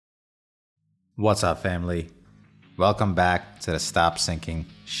What's up, family? Welcome back to the Stop Sinking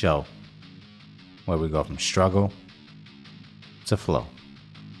Show, where we go from struggle to flow.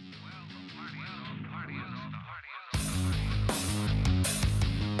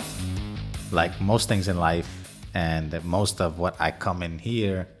 Like most things in life, and most of what I come in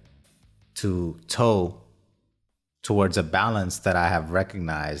here to tow towards a balance that I have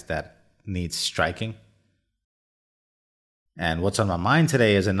recognized that needs striking. And what's on my mind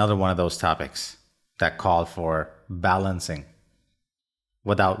today is another one of those topics that call for balancing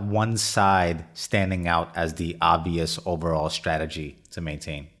without one side standing out as the obvious overall strategy to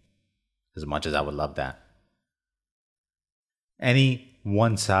maintain, as much as I would love that. Any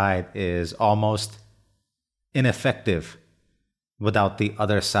one side is almost ineffective without the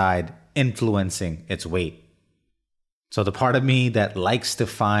other side influencing its weight. So the part of me that likes to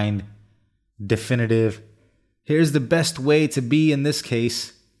find definitive, here's the best way to be in this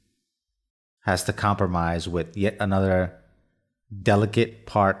case, has to compromise with yet another delicate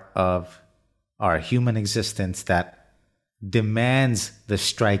part of our human existence that demands the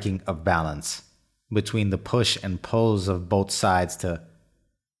striking of balance between the push and pulls of both sides to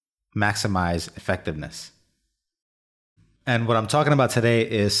maximize effectiveness. And what I'm talking about today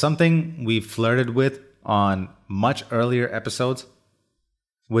is something we flirted with on much earlier episodes,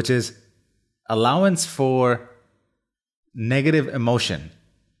 which is allowance for negative emotion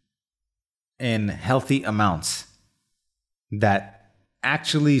in healthy amounts that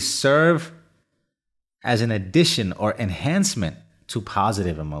actually serve as an addition or enhancement to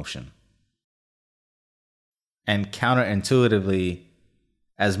positive emotion. And counterintuitively,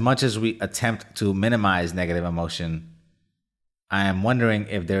 as much as we attempt to minimize negative emotion, I am wondering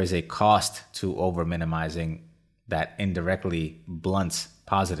if there is a cost to over minimizing that indirectly blunts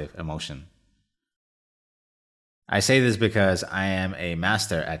positive emotion. I say this because I am a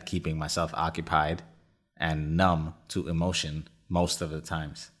master at keeping myself occupied and numb to emotion most of the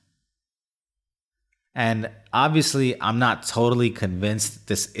times. And obviously, I'm not totally convinced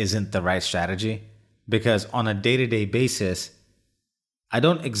this isn't the right strategy, because on a day-to-day basis, I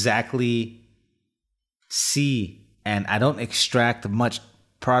don't exactly see and I don't extract much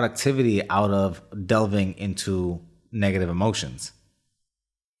productivity out of delving into negative emotions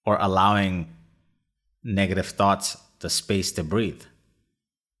or allowing negative thoughts the space to breathe.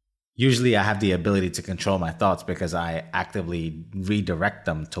 Usually I have the ability to control my thoughts because I actively redirect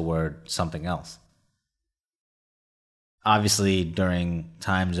them toward something else. Obviously, during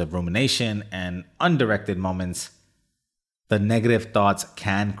times of rumination and undirected moments, the negative thoughts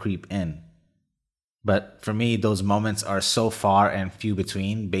can creep in. But for me, those moments are so far and few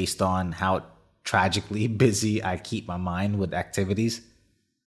between based on how tragically busy I keep my mind with activities,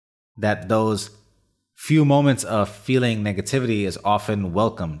 that those few moments of feeling negativity is often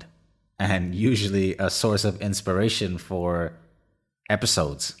welcomed and usually a source of inspiration for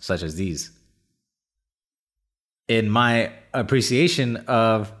episodes such as these. In my appreciation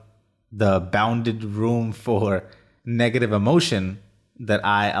of the bounded room for negative emotion that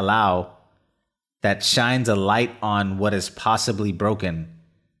I allow, that shines a light on what is possibly broken,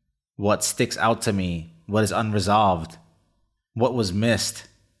 what sticks out to me, what is unresolved, what was missed,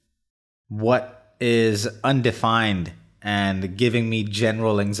 what is undefined and giving me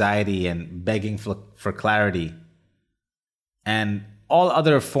general anxiety and begging for clarity, and all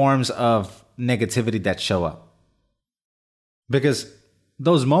other forms of negativity that show up. Because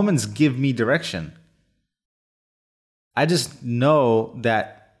those moments give me direction. I just know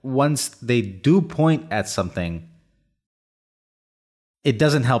that once they do point at something, it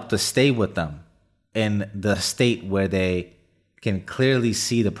doesn't help to stay with them in the state where they can clearly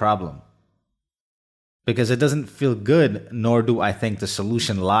see the problem. Because it doesn't feel good, nor do I think the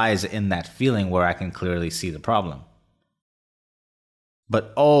solution lies in that feeling where I can clearly see the problem.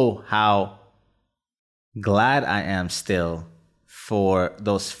 But oh, how glad I am still for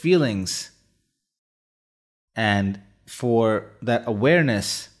those feelings and for that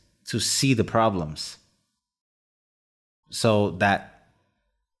awareness to see the problems, so that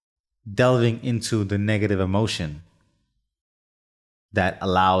delving into the negative emotion that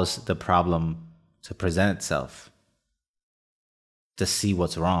allows the problem to present itself, to see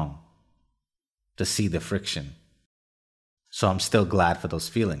what's wrong, to see the friction. So I'm still glad for those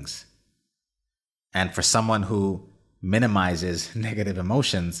feelings. And for someone who minimizes negative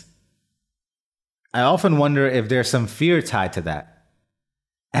emotions, I often wonder if there's some fear tied to that,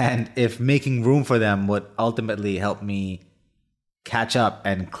 and if making room for them would ultimately help me catch up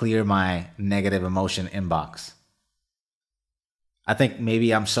and clear my negative emotion inbox. I think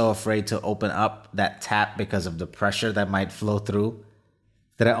maybe I'm so afraid to open up that tap because of the pressure that might flow through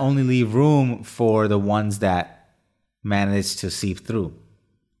that I only leave room for the ones that manage to seep through.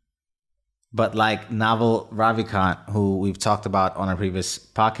 But like Naval Ravikant, who we've talked about on a previous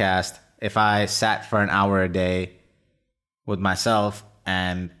podcast, if I sat for an hour a day with myself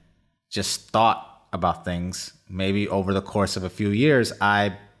and just thought about things, maybe over the course of a few years,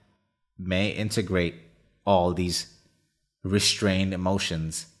 I may integrate all these restrained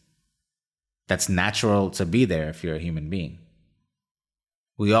emotions. That's natural to be there if you're a human being.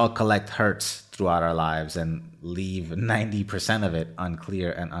 We all collect hurts throughout our lives and leave 90% of it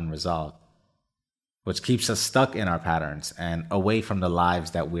unclear and unresolved, which keeps us stuck in our patterns and away from the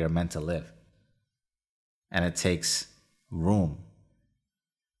lives that we are meant to live. And it takes room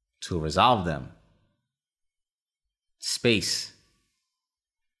to resolve them, space,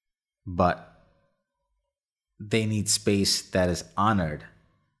 but they need space that is honored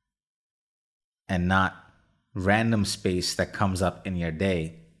and not random space that comes up in your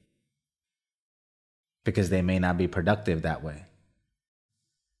day because they may not be productive that way.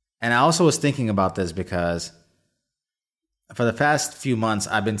 And I also was thinking about this because for the past few months,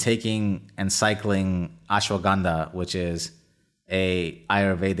 I've been taking and cycling ashwagandha, which is a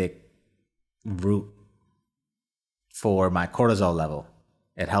Ayurvedic root for my cortisol level.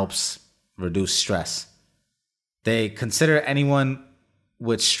 It helps reduce stress. They consider anyone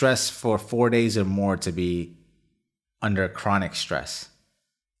with stress for 4 days or more to be under chronic stress.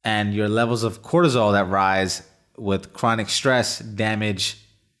 And your levels of cortisol that rise with chronic stress damage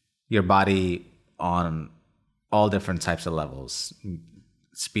your body on all different types of levels.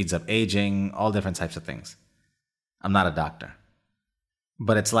 Speeds up aging, all different types of things. I'm not a doctor.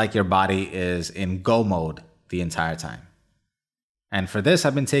 But it's like your body is in go mode the entire time. And for this,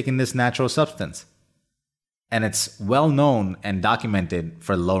 I've been taking this natural substance. And it's well known and documented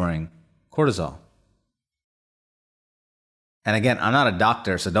for lowering cortisol. And again, I'm not a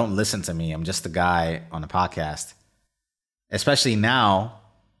doctor, so don't listen to me. I'm just a guy on a podcast. Especially now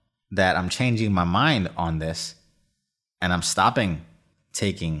that I'm changing my mind on this and I'm stopping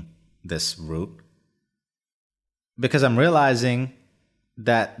taking this route because I'm realizing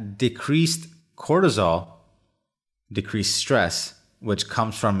that decreased cortisol, decreased stress, which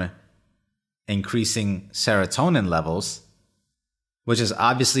comes from increasing serotonin levels, which is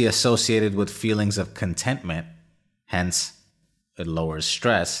obviously associated with feelings of contentment, hence it lowers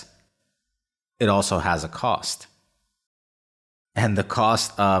stress. It also has a cost. And the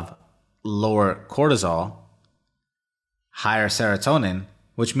cost of lower cortisol, higher serotonin,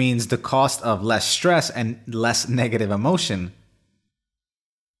 which means the cost of less stress and less negative emotion,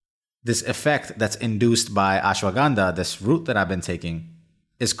 this effect that's induced by ashwagandha, this root that I've been taking,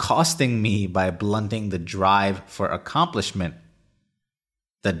 is costing me by blunting the drive for accomplishment,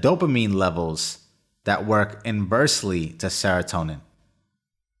 the dopamine levels that work inversely to serotonin,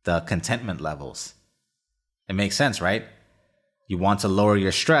 the contentment levels. It makes sense, right? You want to lower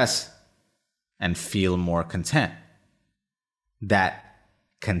your stress and feel more content. That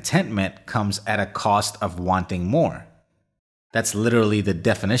contentment comes at a cost of wanting more. That's literally the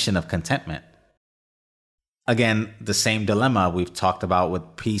definition of contentment. Again, the same dilemma we've talked about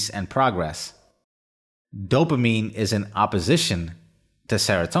with peace and progress. Dopamine is in opposition to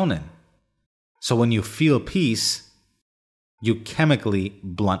serotonin. So when you feel peace, you chemically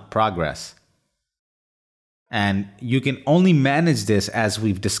blunt progress. And you can only manage this, as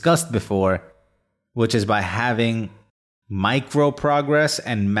we've discussed before, which is by having micro progress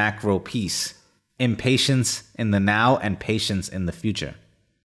and macro peace, impatience in the now and patience in the future.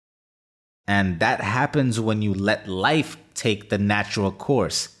 And that happens when you let life take the natural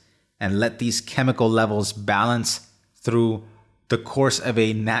course and let these chemical levels balance through the course of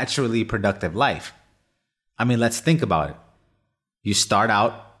a naturally productive life. I mean, let's think about it. You start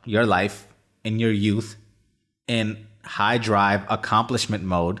out your life in your youth in high drive accomplishment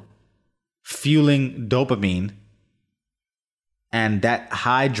mode, fueling dopamine, and that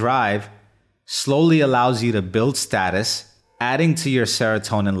high drive slowly allows you to build status, adding to your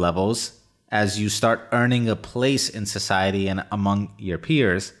serotonin levels as you start earning a place in society and among your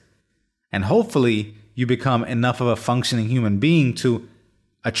peers. And hopefully you become enough of a functioning human being to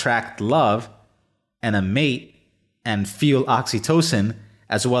attract love and a mate and feel oxytocin,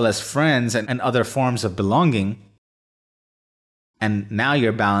 as well as friends and other forms of belonging. And now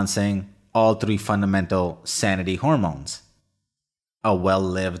you're balancing all three fundamental sanity hormones. A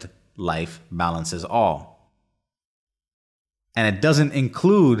well-lived life balances all. And it doesn't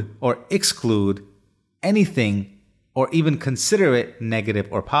include or exclude anything or even consider it negative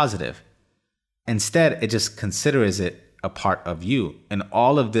or positive. Instead, it just considers it a part of you. In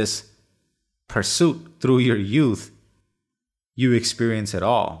all of this pursuit through your youth, You experience it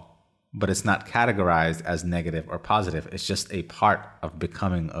all, but it's not categorized as negative or positive. It's just a part of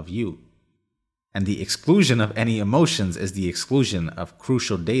becoming of you. And the exclusion of any emotions is the exclusion of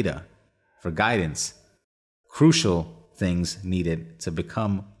crucial data for guidance, crucial things needed to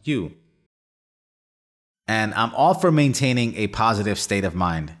become you. And I'm all for maintaining a positive state of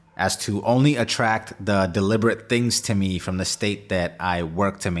mind as to only attract the deliberate things to me from the state that I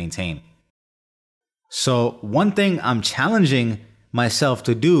work to maintain. So one thing I'm challenging myself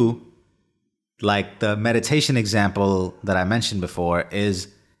to do, like the meditation example that I mentioned before, is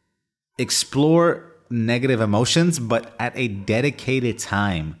explore negative emotions, but at a dedicated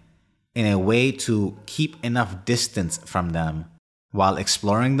time in a way to keep enough distance from them while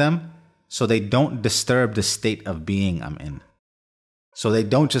exploring them so they don't disturb the state of being I'm in. So they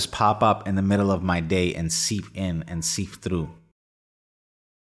don't just pop up in the middle of my day and seep in and seep through.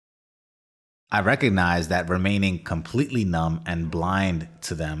 I recognize that remaining completely numb and blind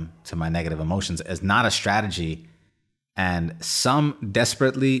to them, to my negative emotions, is not a strategy, and some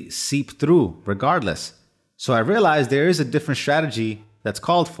desperately seep through regardless. So I realize there is a different strategy that's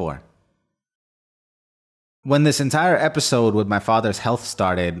called for. When this entire episode with my father's health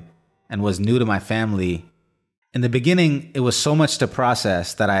started and was new to my family, in the beginning, it was so much to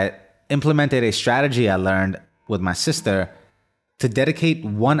process that I implemented a strategy I learned with my sister to dedicate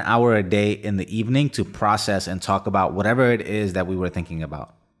 1 hour a day in the evening to process and talk about whatever it is that we were thinking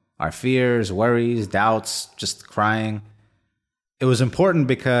about. Our fears, worries, doubts, just crying. It was important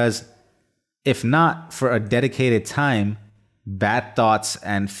because if not for a dedicated time, bad thoughts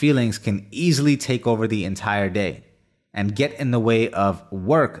and feelings can easily take over the entire day and get in the way of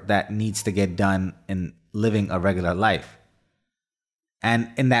work that needs to get done in living a regular life. And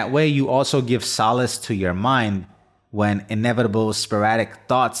in that way, you also give solace to your mind when inevitable sporadic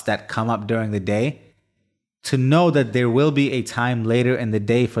thoughts that come up during the day, to know that there will be a time later in the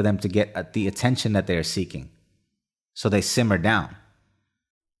day for them to get the attention that they're seeking. So they simmer down.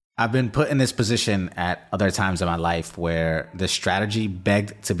 I've been put in this position at other times in my life where the strategy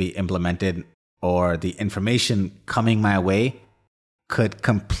begged to be implemented, or the information coming my way could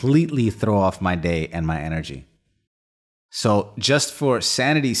completely throw off my day and my energy. So just for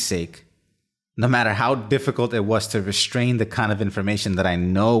sanity's sake, no matter how difficult it was to restrain the kind of information that I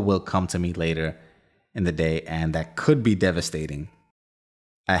know will come to me later in the day and that could be devastating,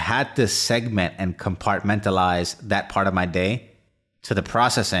 I had to segment and compartmentalize that part of my day to the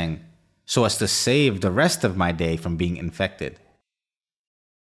processing so as to save the rest of my day from being infected.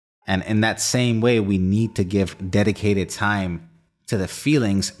 And in that same way, we need to give dedicated time to the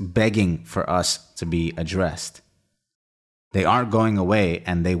feelings begging for us to be addressed. They aren't going away,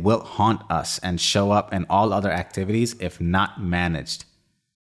 and they will haunt us and show up in all other activities if not managed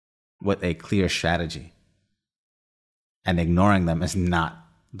with a clear strategy. And ignoring them is not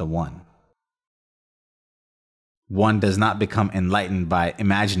the one. One does not become enlightened by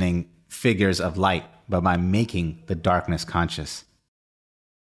imagining figures of light, but by making the darkness conscious.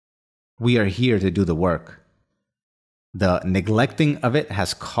 We are here to do the work. The neglecting of it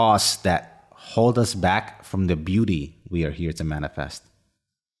has costs that hold us back from the beauty we are here to manifest.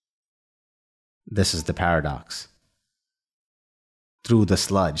 This is the paradox. Through the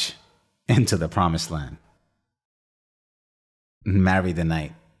sludge, into the promised land. Marry the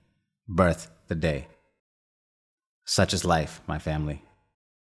night, birth the day. Such is life, my family.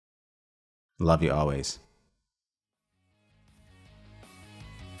 Love you always.